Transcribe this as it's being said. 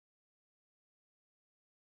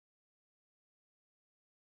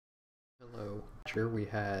Hello. We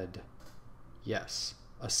had, yes,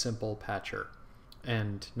 a simple patcher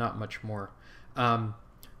and not much more.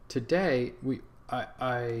 Today,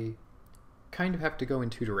 I kind of have to go in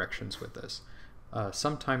two directions with this.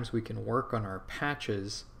 Sometimes we can work on our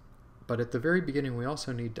patches, but at the very beginning we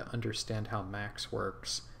also need to understand how Max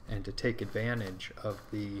works and to take advantage of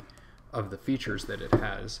the features that it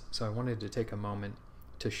has. So I wanted to take a moment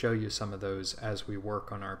to show you some of those as we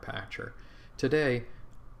work on our patcher. Today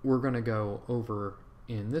we're going to go over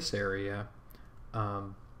in this area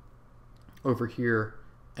over here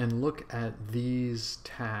and look at these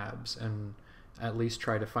tabs and at least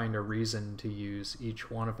try to find a reason to use each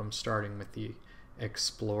one of them, starting with the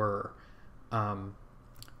Explorer. And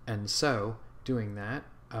so doing that,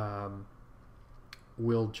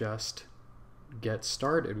 we'll just get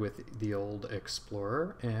started with the old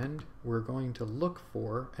Explorer, and we're going to look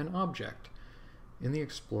for an object. In the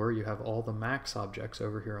Explorer you have all the Max objects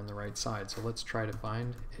over here on the right side, so let's try to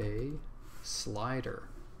find a slider.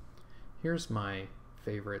 Here's my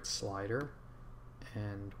favorite slider,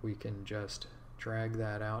 and we can just drag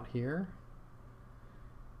that out here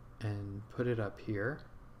and put it up here,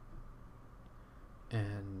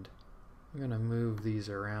 and I'm going to move these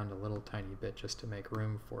around a little tiny bit just to make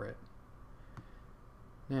room for it.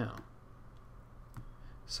 Now,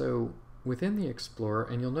 so within the Explorer,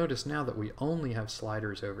 and you'll notice now that we only have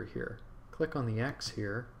sliders over here. Click on the X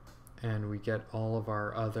here and we get all of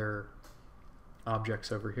our other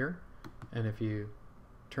objects over here. And if you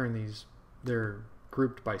turn these, they're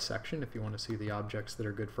grouped by section if you want to see the objects that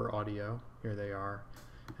are good for audio. Here they are,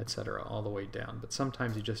 etc., all the way down. But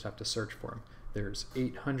sometimes you just have to search for them. There's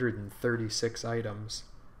 836 items.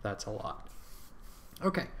 That's a lot.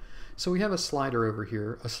 Okay, so we have a slider over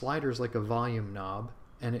here. A slider is like a volume knob,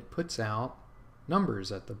 and it puts out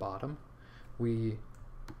numbers at the bottom. We,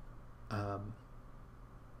 I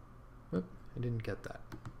didn't get that.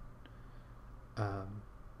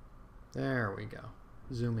 There we go.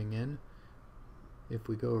 Zooming in. If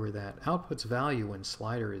we go over that, outputs value when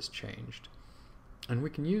slider is changed. And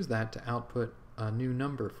we can use that to output a new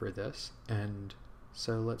number for this. And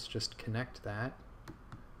so let's just connect that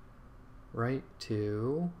right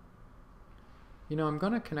to, I'm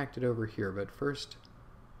going to connect it over here, but first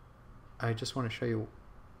I just want to show you,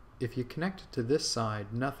 if you connect it to this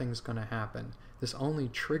side, nothing's going to happen. This only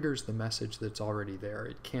triggers the message that's already there.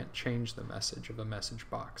 It can't change the message of a message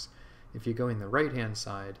box. If you go in the right hand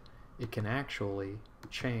side, it can actually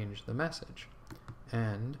change the message.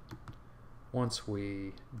 And once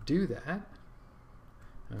we do that,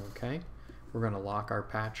 okay, we're going to lock our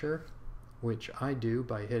patcher, which I do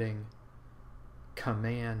by hitting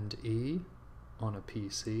Command E on a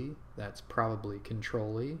PC. That's probably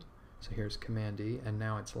Control E. So here's Command E, and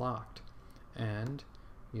now it's locked. And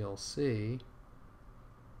you'll see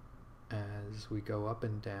as we go up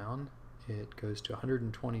and down, it goes to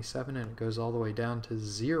 127 and it goes all the way down to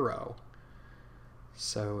 0.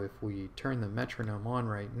 So if we turn the metronome on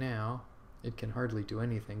right now, it can hardly do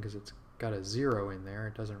anything because it's got a 0 in there.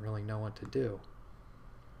 It doesn't really know what to do.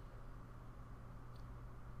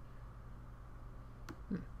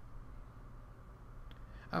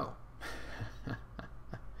 Oh.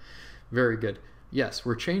 Very good. Yes,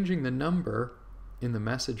 we're changing the number in the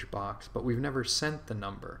message box, but we've never sent the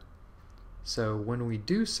number. So when we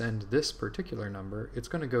do send this particular number, it's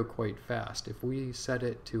going to go quite fast. If we set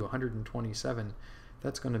it to 127,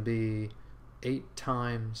 that's going to be 8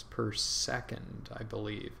 times per second, I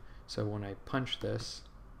believe. So when I punch this,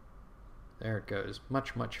 there it goes,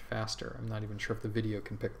 much, much faster. I'm not even sure if the video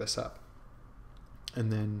can pick this up.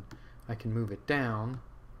 And then I can move it down,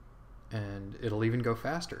 and it'll even go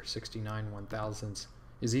faster. 69 1/1000ths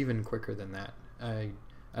is even quicker than that.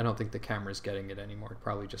 I don't think the camera's getting it anymore. It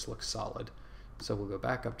probably just looks solid. So we'll go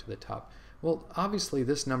back up to the top. Well, obviously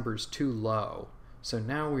this number's too low. So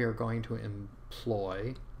now we are going to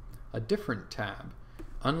employ a different tab.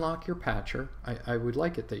 Unlock your patcher. I would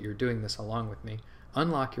like it that you're doing this along with me.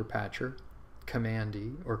 Unlock your patcher, Command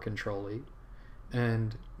E or Control E,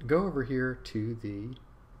 and go over here to the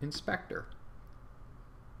inspector.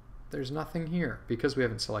 There's nothing here because we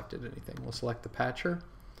haven't selected anything. We'll select the patcher,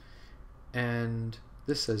 and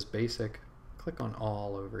this says basic. Click on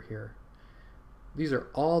all over here. These are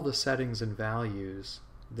all the settings and values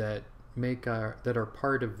that are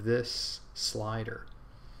part of this slider.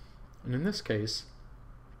 And in this case,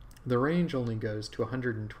 the range only goes to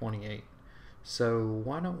 128. So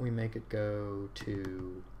why don't we make it go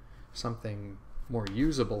to something more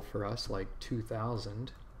usable for us, like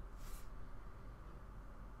 2000.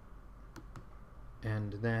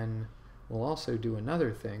 And then we'll also do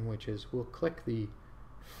another thing, which is we'll click the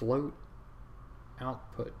float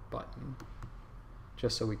output button,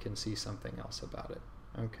 just so we can see something else about it.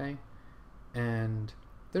 Okay? And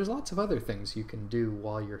there's lots of other things you can do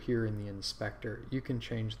while you're here in the inspector. You can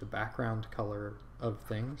change the background color of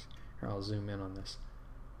things. Here, I'll zoom in on this,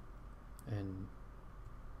 and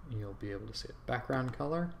you'll be able to see it. Background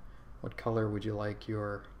color. What color would you like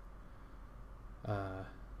your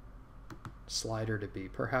slider to be?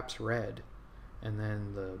 Perhaps red. And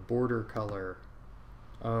then the border color,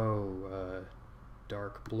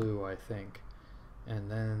 dark blue, I think. And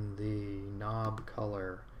then the knob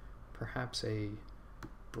color, perhaps a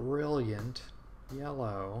brilliant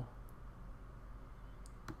yellow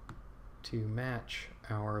to match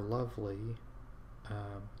our lovely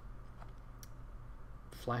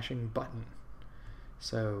flashing button.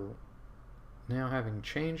 So now, having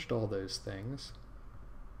changed all those things,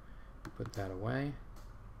 put that away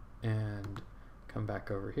and come back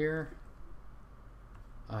over here.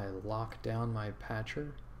 I lock down my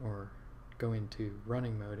patcher or go into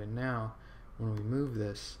running mode, and now when we move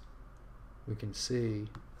this, we can see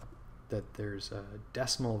that there's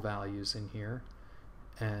decimal values in here,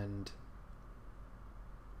 and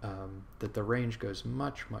that the range goes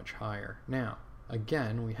much, much higher. Now,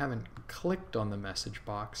 again, we haven't clicked on the message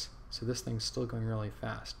box, so this thing's still going really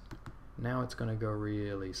fast. Now it's going to go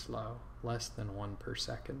really slow, less than 1 per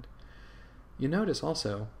second. You notice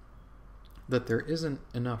also that there isn't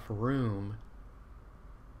enough room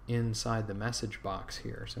inside the message box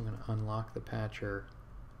here. So I'm going to unlock the patcher,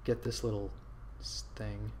 get this little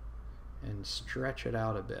thing, and stretch it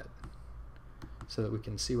out a bit so that we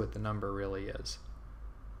can see what the number really is.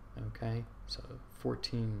 Okay, so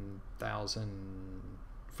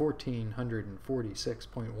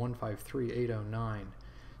 1446.153809.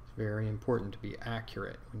 It's very important to be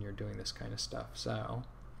accurate when you're doing this kind of stuff. So,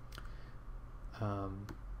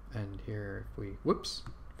 and here if we, whoops,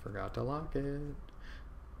 forgot to lock it.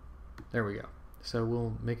 There we go. So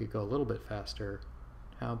we'll make it go a little bit faster.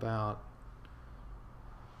 How about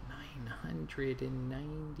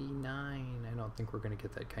 999? I don't think we're going to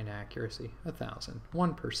get that kind of accuracy. 1,000.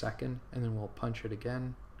 1 per second, and then we'll punch it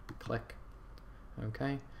again. Click.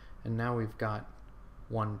 Okay, and now we've got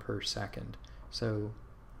 1 per second. So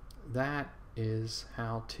that is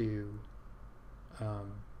how to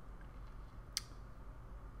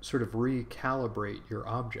sort of recalibrate your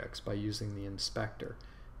objects by using the inspector.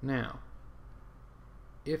 Now,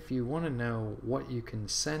 if you want to know what you can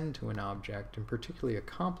send to an object, and particularly a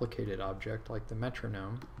complicated object like the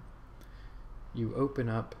metronome, you open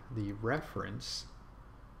up the reference,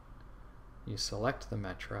 you select the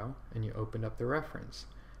metro, and you open up the reference.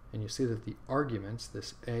 And you see that the arguments,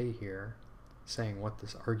 this A here, saying what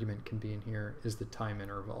this argument can be in here, is the time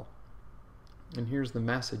interval. And here's the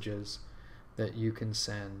messages that you can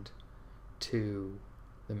send to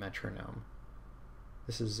the metronome.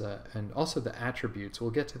 This is, and also the attributes,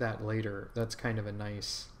 we'll get to that later. That's kind of a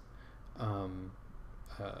nice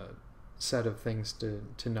set of things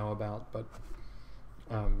to know about, but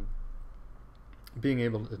being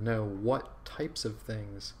able to know what types of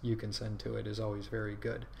things you can send to it is always very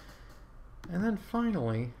good. And then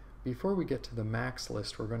finally, before we get to the max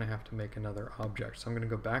list, we're going to have to make another object. So I'm going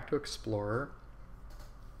to go back to Explorer.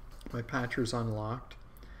 My patcher's unlocked,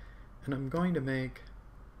 and I'm going to make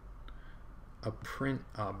a print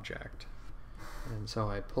object. And so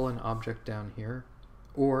I pull an object down here,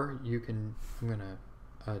 or you can, I'm going to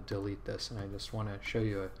delete this, and I just want to show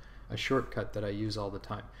you a shortcut that I use all the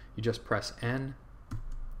time. You just press N,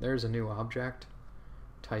 there's a new object,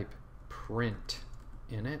 type print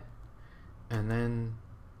in it, and then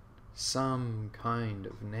some kind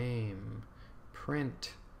of name,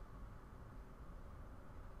 print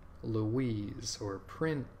Louise, or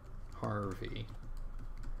print Harvey.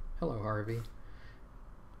 Hello, Harvey.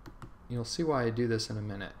 You'll see why I do this in a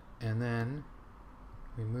minute. And then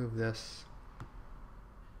we move this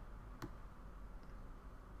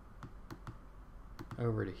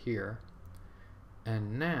over to here.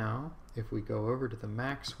 And now, if we go over to the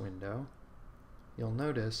Max window, you'll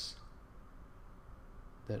notice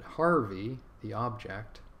that Harvey, the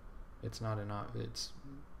object, it's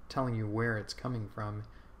telling you where it's coming from.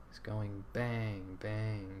 It's going bang,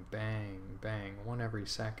 bang, bang, bang, 1 every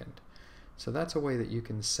second. So that's a way that you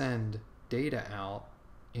can send data out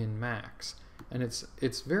in Max. And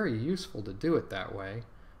it's very useful to do it that way.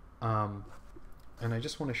 And I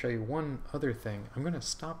just want to show you one other thing. I'm going to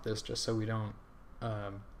stop this just so we don't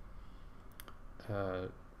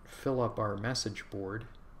fill up our message board.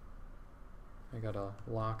 I got to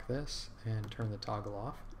lock this and turn the toggle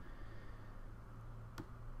off.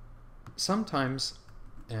 Sometimes,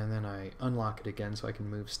 and then I unlock it again so I can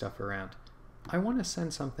move stuff around. I want to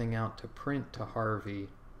send something out to print to Harvey,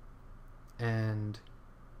 and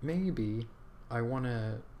maybe I want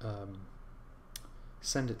to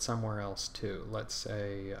send it somewhere else too. Let's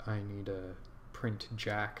say I need to print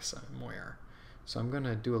Jack somewhere. So I'm going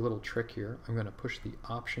to do a little trick here. I'm going to push the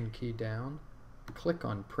Option key down, click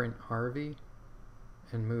on Print Harvey,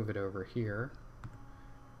 and move it over here.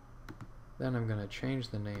 Then I'm going to change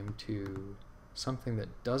the name to something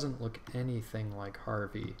that doesn't look anything like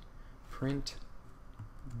Harvey. Print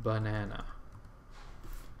banana.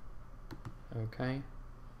 Okay.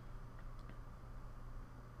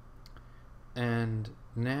 And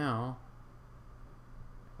now,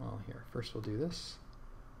 well, here, first we'll do this.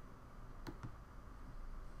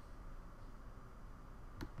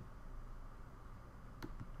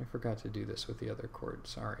 I forgot to do this with the other chord.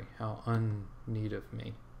 Sorry. How unneat of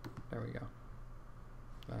me. There we go.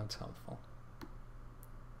 That's helpful.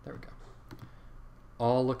 There we go.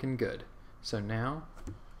 All looking good. So now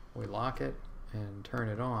we lock it and turn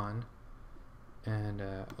it on. And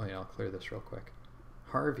wait, I'll clear this real quick.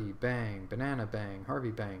 Harvey, bang, banana, bang, Harvey,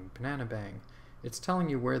 bang, banana, bang. It's telling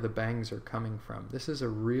you where the bangs are coming from. This is a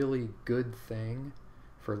really good thing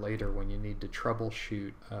for later when you need to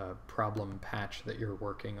troubleshoot a problem patch that you're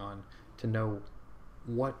working on, to know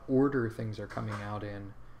what order things are coming out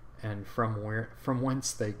in and from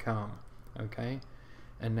whence they come. Okay?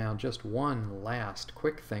 And now just one last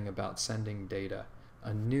quick thing about sending data.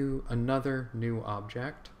 Another new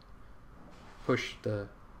object. Push the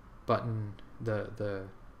button, the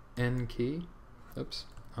N key. Oops.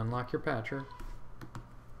 Unlock your patcher.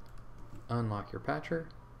 Unlock your patcher.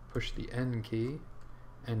 Push the N key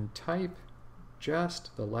and type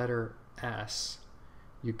just the letter S.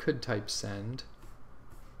 You could type send.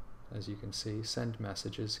 As you can see, send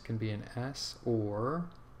messages can be an S, or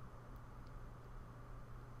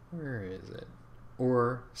where is it?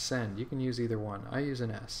 Or send. You can use either one. I use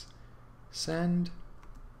an S. Send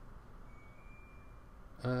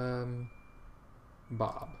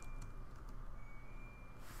Bob.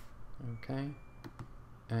 Okay.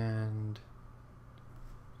 And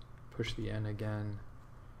push the N again.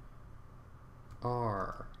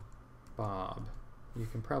 R. Bob. You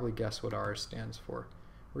can probably guess what R stands for.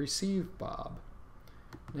 Receive Bob.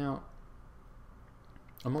 Now,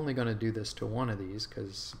 I'm only going to do this to one of these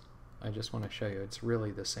because I just want to show you it's really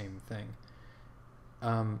the same thing.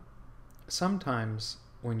 Sometimes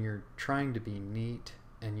when you're trying to be neat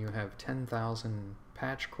and you have 10,000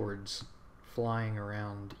 patch cords flying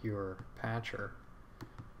around your patcher,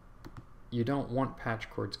 you don't want patch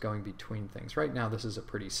cords going between things. Right now this is a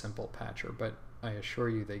pretty simple patcher, but I assure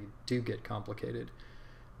you they do get complicated.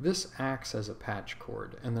 This acts as a patch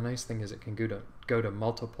cord, and the nice thing is it can go to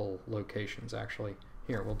multiple locations actually.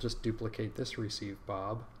 Here, we'll just duplicate this receive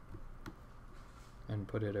Bob and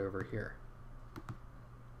put it over here.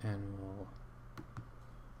 And we'll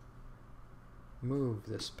move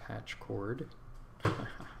this patch cord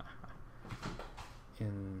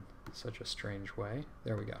in such a strange way.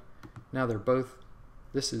 There we go. Now they're both,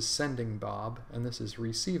 this is sending Bob and this is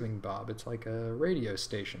receiving Bob. It's like a radio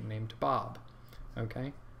station named Bob.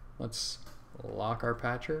 Okay, let's lock our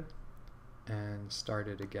patcher and start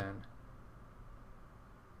it again.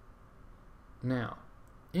 Now,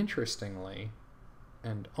 interestingly,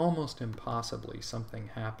 and almost impossibly, something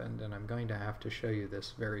happened, and I'm going to have to show you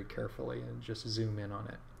this very carefully and just zoom in on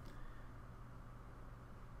it.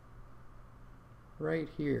 Right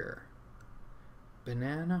here.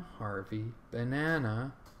 Banana, Harvey,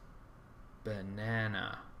 banana,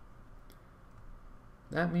 banana.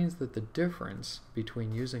 That means that the difference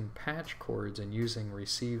between using patch cords and using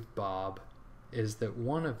receive Bob is that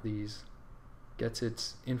one of these gets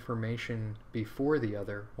its information before the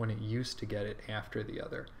other when it used to get it after the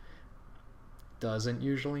other. Doesn't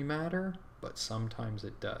usually matter, but sometimes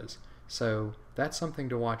it does. So that's something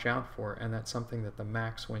to watch out for, and that's something that the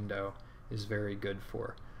Max window is very good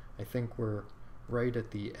for. I think we're right at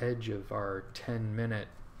the edge of our 10-minute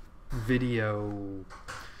video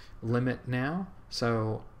limit now,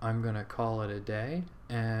 so I'm going to call it a day,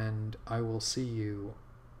 and I will see you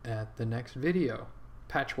at the next video.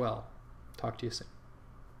 Patch well. Talk to you soon.